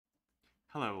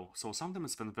Hello, so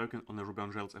sometimes when working on a Ruby on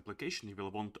Rails application, you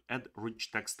will want to add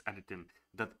rich text editing,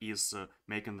 that is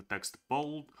making the text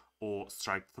bold or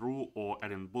strike through or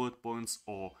adding bullet points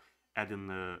or adding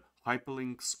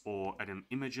hyperlinks or adding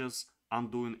images,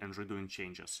 undoing and redoing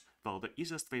changes. Well, the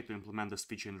easiest way to implement this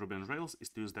feature in Ruby on Rails is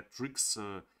to use the Trix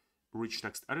rich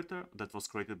text editor that was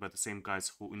created by the same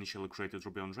guys who initially created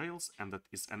Ruby on Rails, and that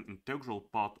is an integral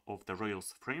part of the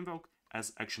Rails framework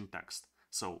as action text.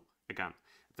 So again,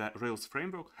 the Rails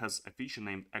framework has a feature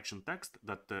named action text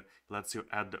that lets you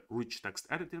add rich text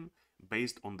editing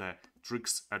based on the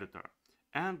Trix editor.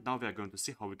 And now we are going to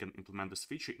see how we can implement this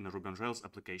feature in a Ruby on Rails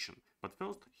application. But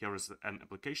first, here is an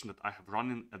application that I have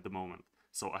running at the moment.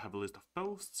 So I have a list of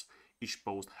posts. Each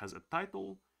post has a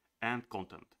title and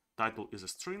content. Title is a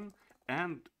string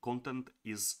and content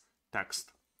is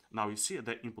text. Now you see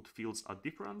the input fields are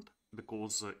different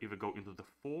because if we go into the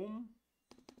form,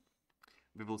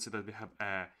 we will see that we have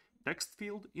a text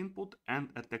field input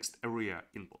and a text area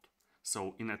input.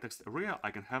 So in a text area,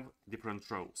 I can have different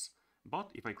rows.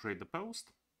 But if I create the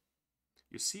post,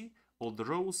 you see all the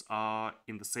rows are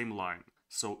in the same line.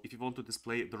 So if you want to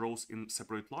display the rows in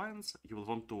separate lines, you will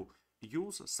want to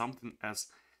use something as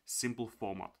simple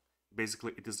format.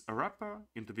 Basically, it is a wrapper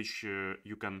into which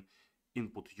you can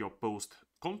input your post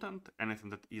content, anything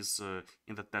that is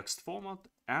in the text format,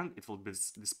 and it will be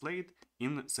displayed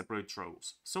in separate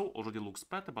rows. So already looks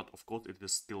better, but of course it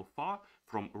is still far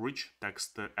from rich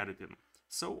text editing.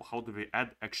 So how do we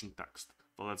add action text?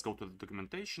 Well, let's go to the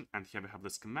documentation, and here we have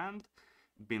this command,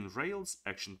 bin rails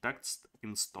action text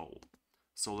install.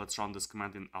 So let's run this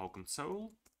command in our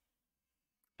console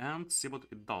and see what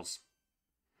it does.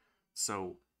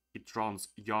 So it runs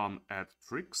yarn add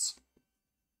Trix,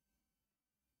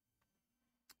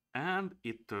 and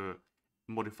it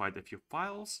modified a few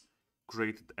files,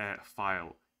 created a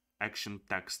file action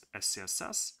text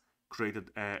SCSS, created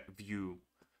a view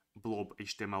blob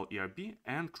HTML ERB,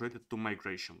 and created two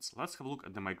migrations. Let's have a look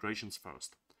at the migrations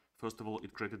first. First of all,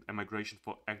 it created a migration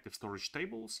for active storage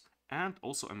tables and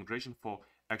also a migration for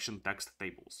action text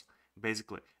tables.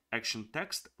 Basically, action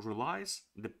text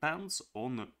depends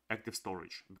on active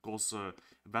storage, because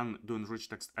when doing rich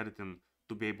text editing,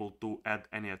 to be able to add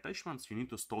any attachments, you need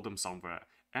to store them somewhere.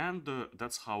 And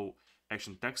that's how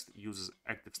action text uses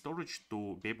active storage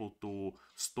to be able to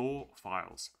store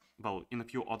files. Well, in a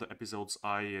few other episodes,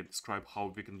 I describe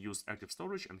how we can use active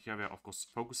storage, and here we are, of course,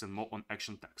 focusing more on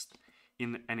action text.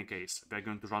 In any case, we're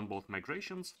going to run both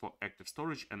migrations for active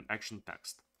storage and action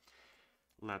text.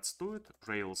 Let's do it.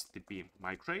 Rails tp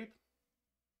migrate.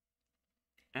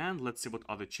 And let's see what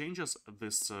other changes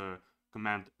this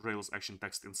command rails action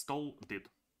text install did.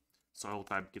 So I'll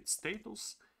type git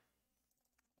status,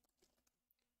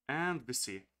 and we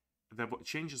see there were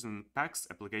changes in Pax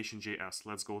application.js.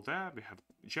 Let's go there. We have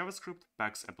JavaScript,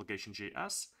 Pax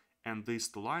application.js, and these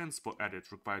two lines were added,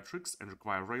 require Trix and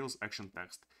require rails action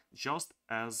text, just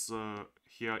as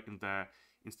here in the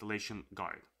installation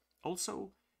guide.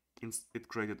 Also, it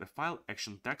created a file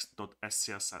action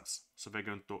text.scss. So we're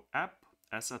going to app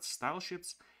assets style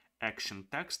sheets action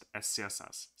text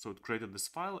SCSS. So it created this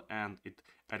file and it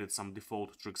added some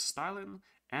default Trix styling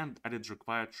and added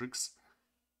required Trix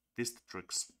dist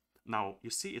Trix. Now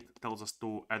you see it tells us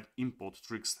to add import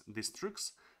Trix dist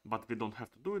Trix, but we don't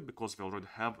have to do it because we already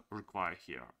have require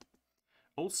here.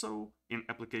 Also in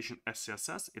application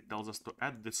SCSS it tells us to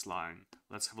add this line.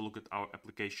 Let's have a look at our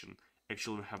application.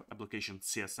 Actually we have application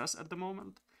CSS at the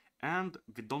moment, and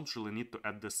we don't really need to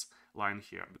add this line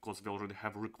here because we already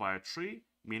have required tree,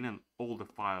 meaning all the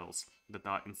files that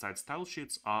are inside style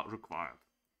sheets are required.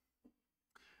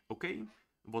 Okay,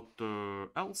 what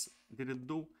else did it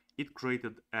do? It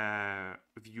created a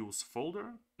views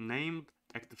folder named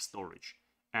active storage,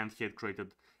 and here it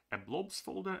created a blobs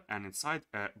folder and inside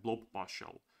a blob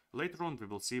partial. Later on we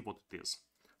will see what it is.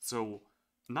 So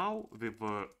now we've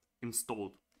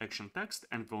installed action text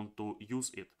and we want to use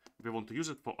it. We want to use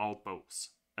it for our posts.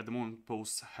 At the moment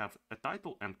posts have a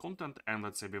title and content, and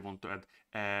let's say we want to add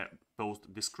a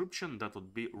post description that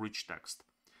would be rich text.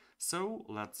 So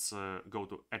let's go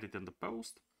to edit in the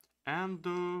post, and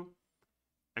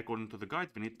according to the guide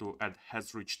we need to add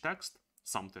hasRichText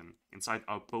something inside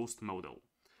our post modal.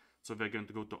 So we're going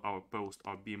to go to our post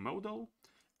RB modal,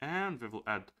 and we will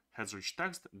add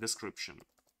hasRichText description.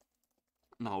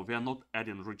 Now we are not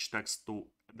adding rich text to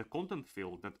the content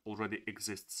field that already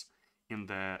exists in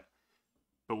the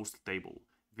post table.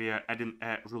 We are adding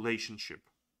a relationship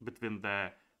between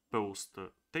the post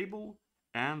table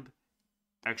and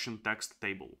action text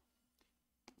table.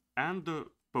 And the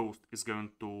post is going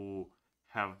to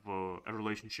have a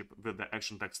relationship with the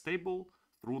action text table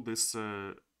through this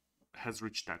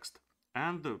hasRichText.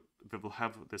 and we will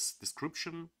have this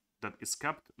description that is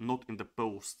kept not in the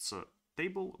posts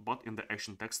table, but in the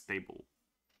action text table.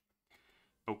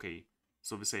 Okay,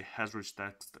 so we say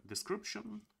hasRichText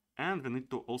description, and we need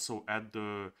to also add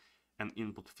an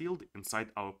input field inside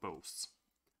our posts.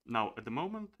 Now, at the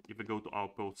moment, if we go to our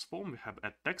posts form, we have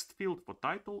a text field for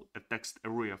title, a text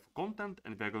area for content,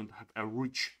 and we're going to have a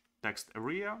rich text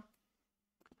area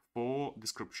for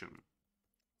description.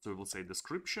 So we will say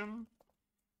description,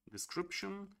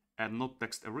 and not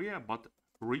text area, but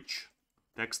rich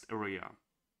text area.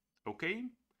 Okay,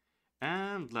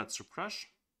 and let's refresh.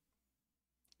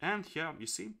 And here you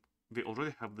see we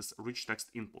already have this rich text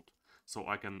input. So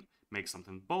I can make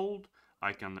something bold,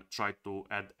 I can try to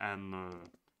add an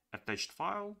attached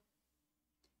file,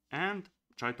 and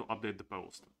try to update the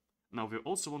post. Now we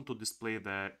also want to display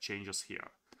the changes here.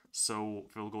 So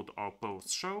we'll go to our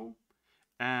post show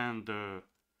and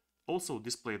also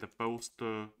display the post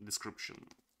description.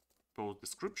 Post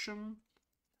description.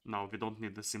 Now we don't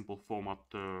need the simple format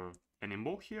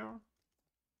anymore here.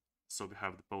 So we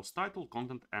have the post title,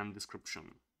 content, and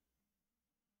description.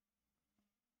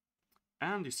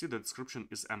 And you see the description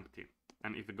is empty.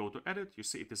 And if we go to edit, you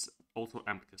see it is also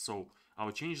empty. So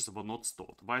our changes were not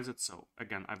stored. Why is it so?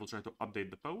 Again, I will try to update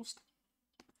the post.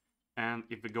 And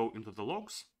if we go into the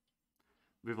logs,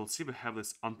 we will see we have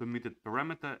this unpermitted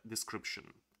parameter description.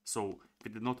 So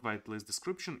we did not whitelist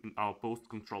description in our post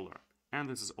controller. And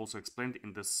this is also explained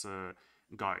in this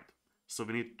guide. So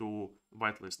we need to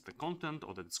whitelist the content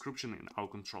or the description in our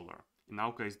controller. In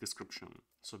our case, description.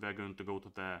 So we are going to go to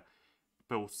the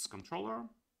posts controller.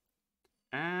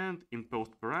 And in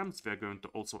post params, we are going to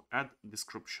also add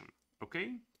description.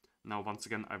 Okay. Now, once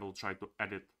again, I will try to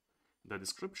edit the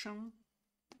description.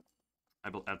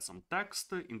 I will add some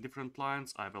text in different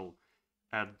lines. I will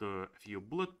add a few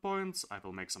bullet points. I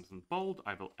will make something bold.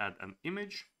 I will add an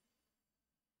image.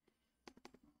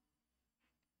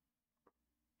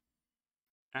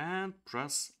 And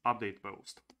press update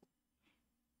post.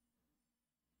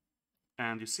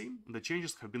 And you see the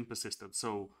changes have been persisted.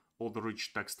 So all the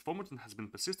rich text formatting has been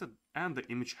persisted and the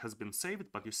image has been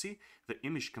saved, but you see the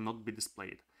image cannot be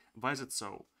displayed. Why is it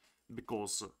so?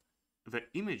 Because the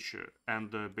image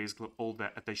and basically all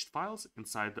the attached files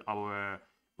inside our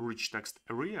rich text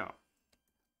area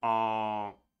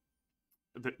are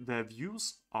the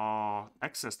views are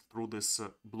accessed through this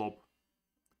blob.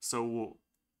 So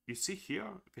you see here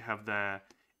we have the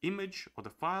image of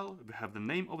the file, we have the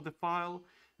name of the file,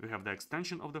 we have the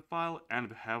extension of the file, and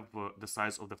we have the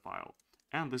size of the file.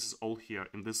 And this is all here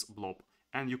in this blob,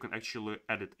 and you can actually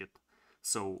edit it.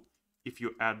 So if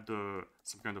you add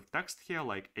some kind of text here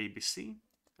like ABC,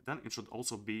 then it should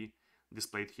also be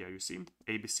displayed here. You see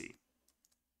ABC.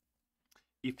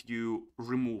 If you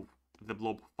remove the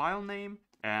blob file name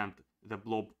and the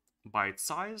blob byte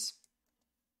size,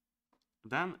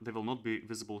 then they will not be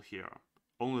visible here.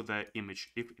 Only the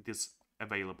image if it is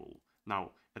available.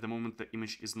 Now, at the moment the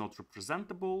image is not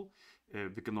representable,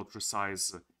 we cannot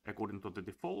resize according to the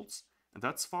defaults, and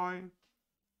that's why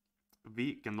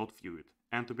we cannot view it.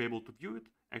 And to be able to view it,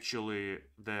 actually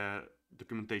the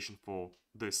documentation for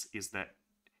this is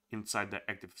inside the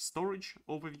active storage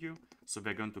overview. So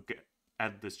we're going to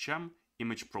add this gem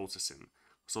image processing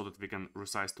so that we can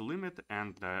resize to limit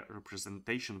and the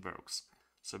representation works.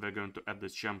 So we're going to add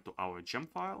this gem to our gem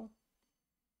file.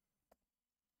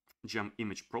 Gem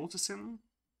image processing.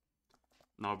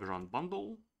 Now we run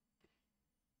bundle.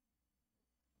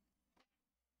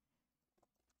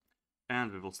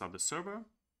 And we will start the server.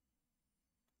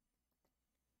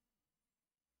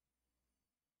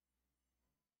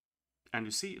 And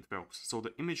you see it works. So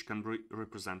the image can be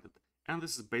represented. And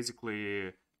this is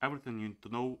basically everything you need to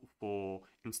know for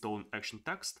installing action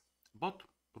text. But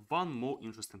one more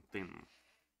interesting thing.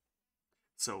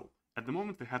 So at the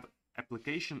moment we have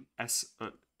application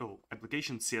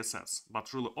CSS,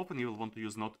 but really often you will want to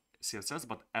use not CSS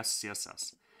but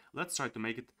SCSS. Let's try to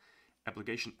make it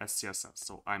application SCSS.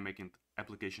 So I'm making it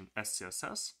application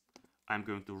SCSS. I'm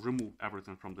going to remove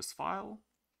everything from this file,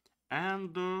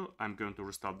 and I'm going to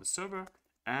restart the server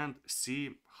and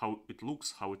see how it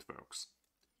looks, how it works.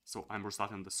 So I'm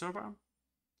restarting the server.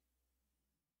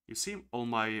 You see all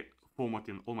my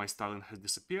formatting, all my styling has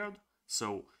disappeared.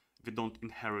 So we don't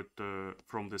inherit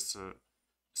from this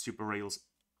Super Rails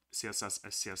CSS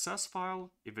SCSS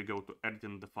file. If we go to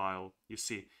editing the file, you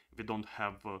see we don't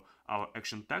have our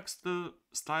action text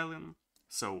styling.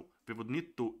 So we would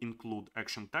need to include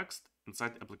action text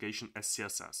inside application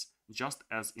SCSS, just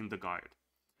as in the guide.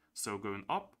 So going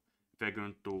up, we're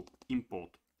going to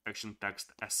import action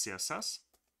text SCSS.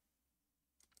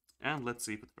 And let's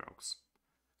see if it works.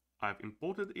 I've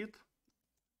imported it.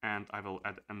 and I will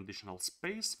add an additional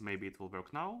space. Maybe it will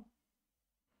work now.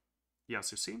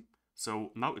 Yes, you see?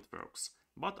 So now it works.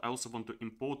 But I also want to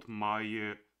import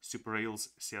my Super Rails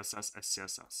CSS as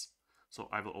CSS. So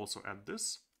I will also add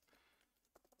this.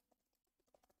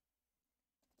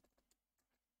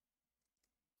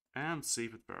 And see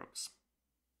if it works.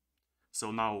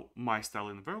 So now my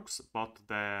styling works, but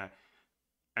the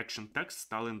action text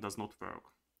styling does not work.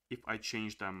 If I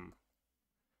change their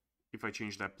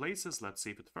places, let's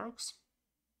see if it works.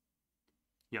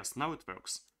 Yes, now it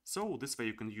works. So this way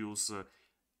you can use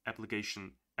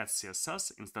application as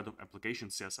CSS instead of application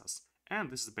CSS. And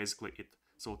this is basically it.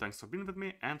 So thanks for being with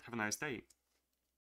me and have a nice day.